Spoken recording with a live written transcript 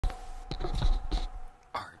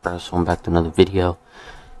bro, so I'm back to another video.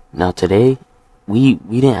 Now today, we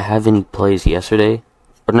didn't have any plays yesterday.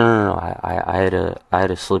 Or no, I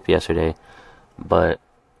had a slip yesterday, but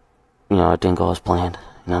you know, it didn't go as planned.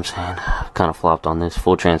 You know what I'm saying? Kind of flopped on this,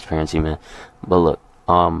 full transparency, man. But look,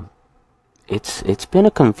 it's been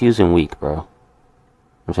a confusing week, bro.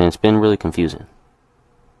 I'm saying it's been really confusing.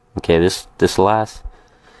 Okay, this last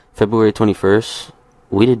February 21st,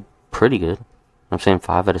 we did pretty good. I'm saying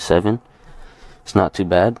 5 out of 7. It's not too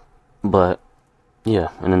bad, but yeah.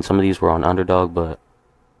 And then some of these were on underdog, but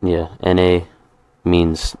yeah, NA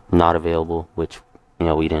means not available, which you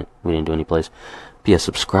know we didn't do any plays. But yeah,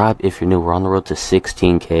 subscribe if you're new. We're on the road to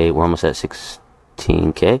 16K. We're almost at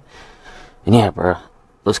 16K, and yeah, bro,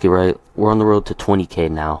 let's get right. We're on the road to 20K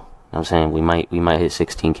now. You know what I'm saying we might hit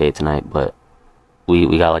 16K tonight, but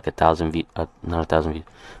we got like 1,000 views, not 1,000 views.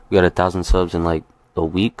 We got 1,000 subs in like a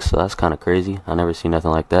week, so that's kind of crazy. I never seen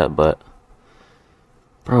nothing like that, but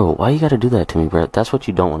bro, why you gotta do that to me, bro? That's what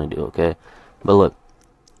you don't want to do, okay? But look,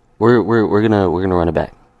 we're gonna run it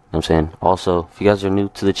back. You know what I'm saying? Also, if you guys are new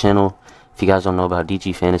to the channel, if you guys don't know about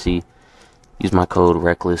DG Fantasy, use my code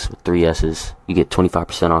WRECKLESS with 3 S's. You get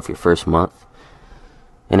 25% off your first month,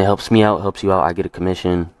 and it helps me out, helps you out. I get a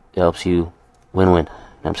commission. It helps you win-win. You know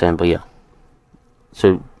what I'm saying? But yeah,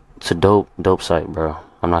 so it's a dope site, bro.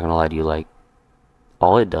 I'm not gonna lie to you. Like,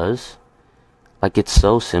 all it does, like, it's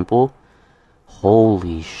so simple.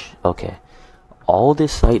 Holy okay. All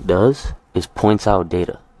this site does is points out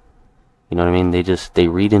data. You know what I mean? They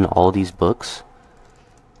read in all these books,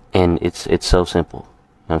 and it's so simple. You know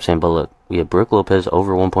what I'm saying? But look, we have Brook Lopez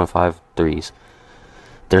over 1.5 threes.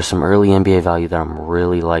 There's some early NBA value that I'm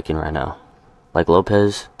really liking right now. Like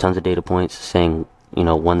Lopez, tons of data points saying, you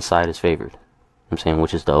know, one side is favored. I'm saying,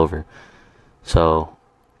 which is the over. So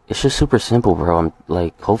it's just super simple, bro. I'm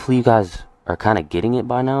like, hopefully you guys are kind of getting it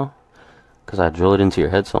by now, because I drill it into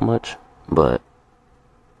your head so much. But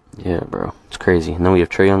yeah, bro, it's crazy. And then we have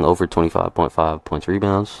Trae Young over 25.5 points,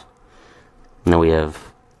 rebounds. And then we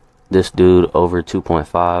have this dude over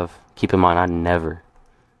 2.5. Keep in mind,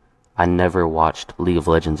 I never watched League of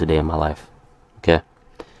Legends a day in my life. Okay.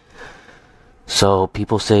 So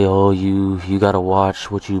people say, oh, you gotta watch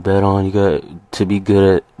what you bet on. You got to be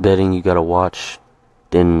good at betting. You gotta watch,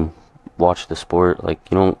 then watch the sport. Like,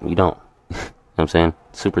 you don't. You know what I'm saying?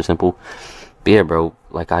 Super simple. But yeah, bro,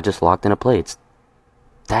 like, I just locked in a play. It's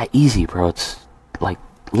that easy, bro. It's like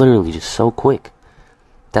literally just so quick.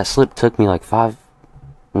 That slip took me like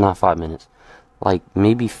not 5 minutes, like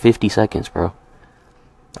maybe 50 seconds, bro.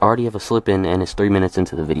 I already have a slip in, and it's 3 minutes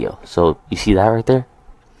into the video. So you see that right there?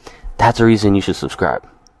 That's a reason you should subscribe. You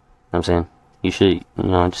know what I'm saying? You should, you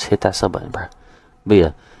know, just hit that sub button, bro. But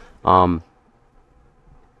yeah,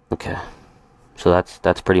 okay. So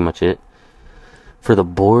that's pretty much it for the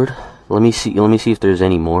board. Let me see if there's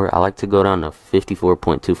any more. I like to go down to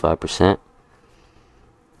 54.25%.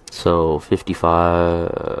 So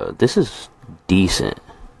 55. This is decent.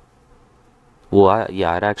 Well,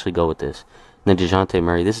 I'd actually go with this. And then DeJounte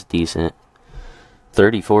Murray. This is decent.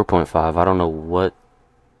 34.5. I don't know what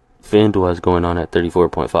FanDuel has going on at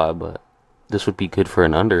 34.5, but this would be good for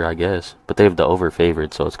an under, I guess. But they have the over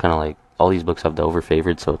favored, so it's kind of like all these books have the over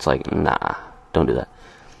favored, so it's like, nah, don't do that.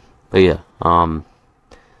 But yeah,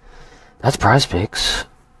 that's Prizepicks.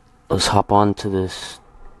 Let's hop on to this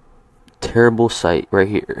terrible site right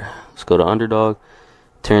here. Let's go to underdog.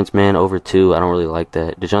 Terrence Mann over 2. I don't really like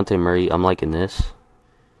that. DeJounte Murray, I'm liking this.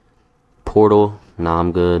 Portal, nah,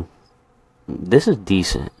 I'm good. This is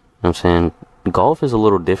decent. You know what I'm saying? Golf is a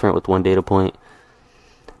little different with 1 data point.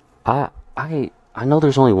 I know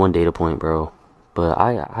there's only 1 data point, bro, but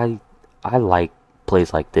I like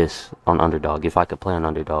plays like this on underdog. If I could play on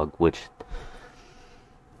underdog, which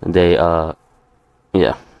they yeah,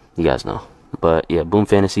 you guys know. But yeah, Boom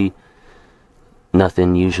Fantasy,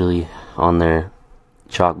 nothing usually on their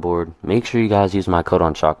Chalkboard. Make sure you guys use my code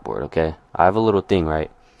on Chalkboard, okay? I have a little thing,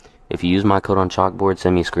 right? If you use my code on Chalkboard,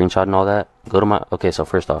 send me a screenshot and all that. Go to my, okay, so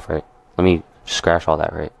first off, right? Let me scratch all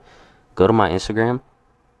that, right? Go to my Instagram,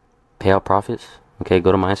 Payout Profits, okay?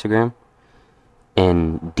 Go to my Instagram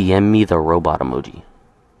and DM me the robot emoji,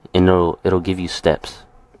 and it'll give you steps.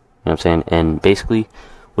 You know what I'm saying? And basically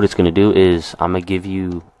what it's gonna do is I'm gonna give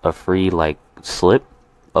you a free like slip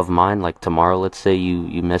of mine. Like tomorrow, let's say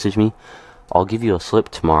you message me, I'll give you a slip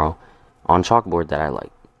tomorrow on Chalkboard that I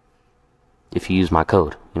like, if you use my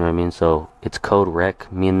code. You know what I mean? So it's code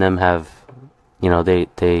REC. Me and them have, you know,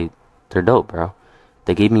 they're dope, bro.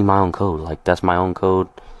 They gave me my own code. Like, that's my own code.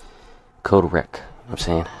 Code REC. You know what I'm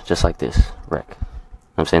saying? Just like this. REC. You know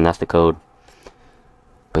what I'm saying? That's the code.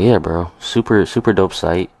 But yeah, bro. Super dope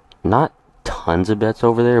site. Not tons of bets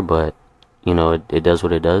over there, but you know, it does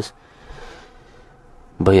what it does.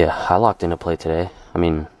 But yeah, I locked in a play today. I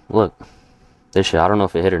mean, look, this shit, I don't know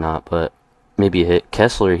if it hit or not, but maybe it hit.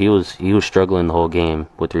 Kessler, he was struggling the whole game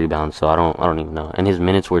with rebounds, so I don't even know. And his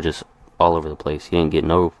minutes were just all over the place. He didn't get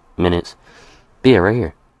no minutes. But yeah, right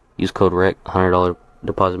here. Use code REC, $100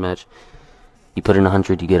 deposit match. You put in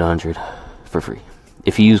 100, you get 100 for free.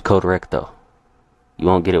 If you use code REC though, you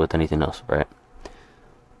won't get it with anything else, right?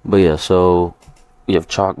 But yeah, so you have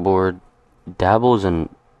Chalkboard, Dabbles, and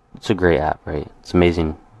it's a great app, right? It's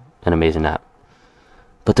amazing, an amazing app.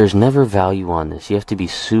 But there's never value on this. You have to be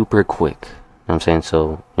super quick. You know what I'm saying?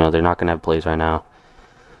 So, you know, they're not gonna have plays right now.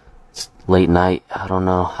 It's late night. I don't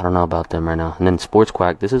know about them right now. And then Sports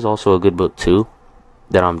Quack, this is also a good book too,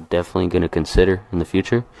 that I'm definitely gonna consider in the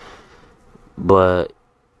future. But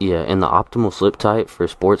yeah, in the optimal slip type for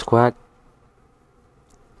Sports Quack,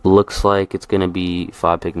 looks like it's gonna be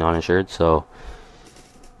 5-pick non-insured. So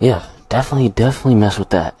yeah, definitely mess with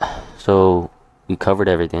that. So we covered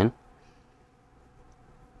everything.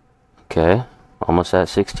 Okay, almost at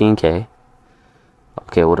 16K.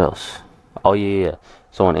 Okay, what else? Oh yeah.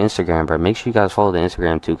 So on Instagram, bro, make sure you guys follow the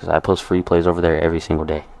Instagram too, because I post free plays over there every single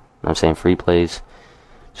day. I'm saying free plays,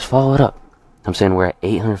 just follow it up. I'm saying we're at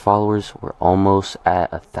 800 followers. We're almost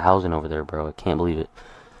at 1,000 over there, bro. I can't believe it.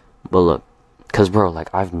 But look, cause bro,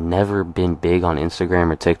 like I've never been big on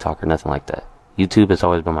Instagram or TikTok or nothing like that. YouTube has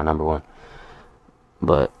always been my number one.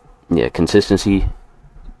 But yeah, consistency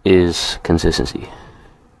is consistency.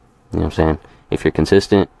 You know what I'm saying? If you're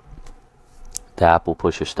consistent, the app will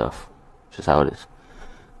push your stuff. It's just how it is.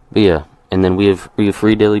 But yeah, and then we have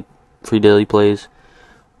free daily plays.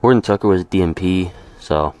 Horton Tucker was DMP,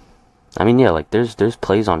 so I mean yeah, like there's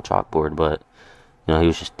plays on Chalkboard, but you know, he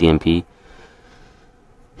was just DMP.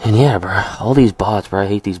 And yeah, bro, all these bots, bro, I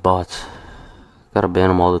hate these bots. Gotta ban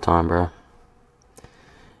them all the time, bro.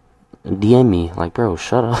 DM me, like, bro,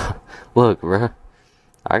 shut up. Look, bro,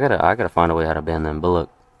 I gotta find a way how to ban them. But look,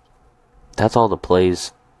 that's all the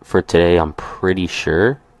plays for today, I'm pretty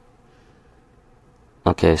sure.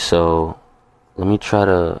 Okay, so let me try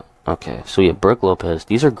to. Okay, so yeah, Brooke Lopez.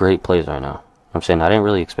 These are great plays right now. I'm saying I didn't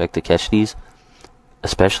really expect to catch these,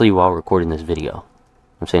 especially while recording this video.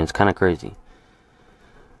 I'm saying it's kind of crazy,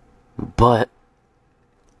 but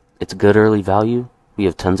it's good early value. We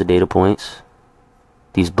have tons of data points.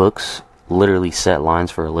 These books literally set lines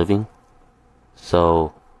for a living,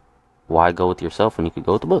 so why go with yourself when you could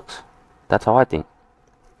go with the books? That's how I think.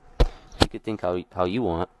 You could think how you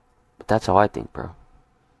want, but that's how I think, bro.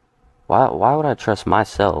 Why would I trust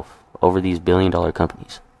myself over these billion-dollar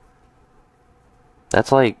companies?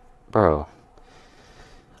 That's like, bro,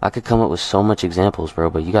 I could come up with so much examples, bro,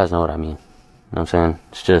 but you guys know what I mean. You know what I'm saying?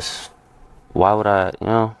 It's just, why would I, you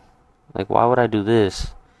know, like, why would I do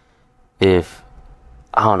this if,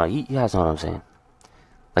 I don't know, you guys know what I'm saying.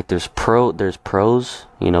 Like, there's pros,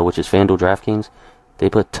 you know, which is FanDuel, DraftKings. They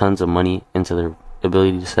put tons of money into their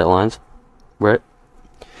ability to set lines, right?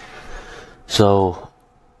 So,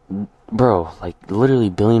 bro, like, literally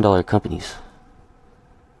billion-dollar companies.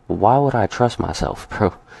 Why would I trust myself,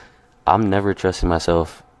 bro? I'm never trusting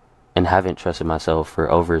myself and haven't trusted myself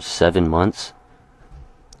for over 7 months.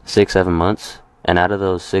 6, 7 months. And out of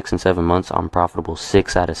those 6 and 7 months, I'm profitable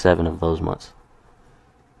 6 out of 7 of those months.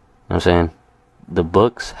 You know what I'm saying? The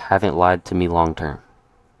books haven't lied to me long term.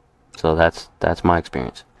 So that's my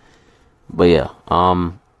experience. But yeah,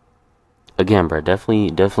 again, bro,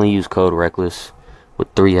 definitely use code RECKLESS with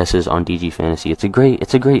 3 S's on DG Fantasy. It's a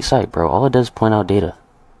great site, bro. All it does is point out data.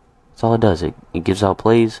 That's all it does. It gives out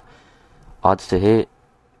plays, odds to hit,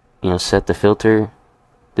 you know, set the filter.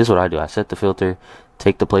 This is what I do. I set the filter,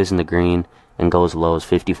 take the plays in the green, and go as low as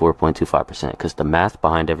 54.25%. Because the math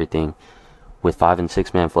behind everything with 5 and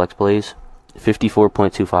 6 man flex plays,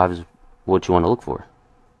 54.25 is what you want to look for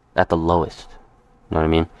at the lowest. You know what I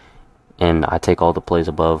mean? And I take all the plays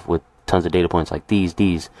above with tons of data points like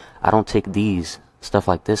these. I don't take these. Stuff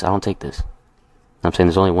like this, I don't take this. You know I'm saying?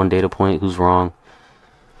 There's only one data point. Who's wrong? You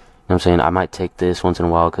know I'm saying? I might take this once in a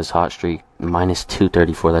while because hot streak minus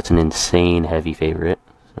 234. That's an insane heavy favorite.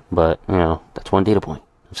 But, you know, that's one data point.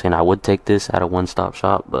 I'm saying I would take this at a one-stop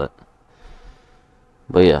shop, but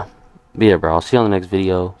yeah. But yeah, bro, I'll see you on the next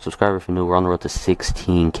video. Subscribe if you're new. We're on the road to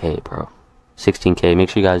 16K, bro. 16K. Make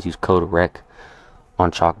sure you guys use code REC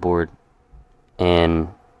on Chalkboard. And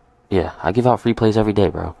yeah, I give out free plays every day,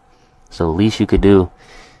 bro. So the least you could do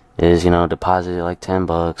is, you know, deposit like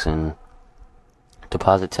 $10 and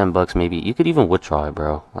deposit $10 maybe. You could even withdraw it,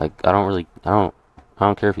 bro. Like, I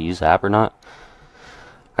don't care if you use the app or not.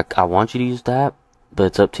 I want you to use the app, but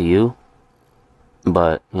it's up to you.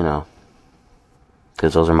 But, you know,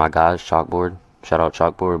 because those are my guys, Chalkboard. Shout out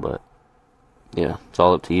Chalkboard, but yeah, it's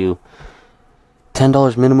all up to you.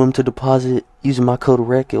 $10 minimum to deposit. Using my code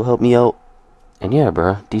REC, it'll help me out. And yeah,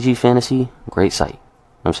 bro, DG Fantasy, great site. You know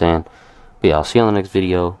what I'm saying? But yeah, I'll see you on the next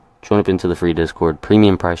video. Join up into the free Discord.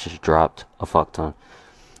 Premium prices dropped a fuck ton.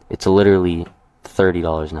 It's literally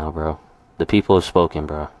 $30 now, bro. The people have spoken,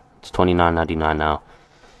 bro. It's $29.99 now.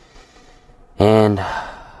 And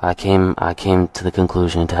I came to the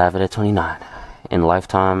conclusion to have it at $29. And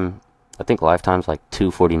lifetime, I think lifetime's like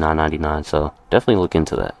 $249.99. So definitely look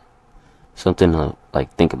into that. Something to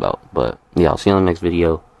like think about. But yeah, I'll see you on the next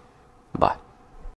video. Bye.